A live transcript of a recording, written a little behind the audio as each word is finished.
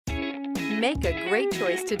Make a great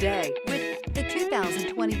choice today with the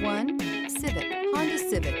 2021 Civic, Honda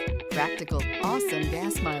Civic. Practical, awesome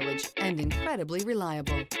gas mileage, and incredibly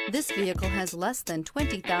reliable. This vehicle has less than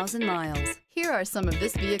 20,000 miles. Here are some of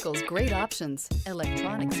this vehicle's great options: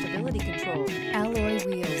 electronic stability control, alloy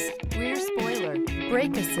wheels, rear spoiler,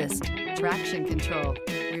 brake assist, traction control,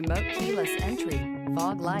 remote keyless entry,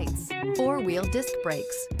 fog lights, four-wheel disc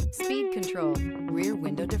brakes, speed control, rear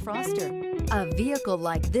window defroster. A vehicle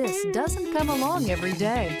like this doesn't come along every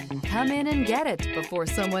day. Come in and get it before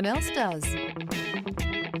someone else does.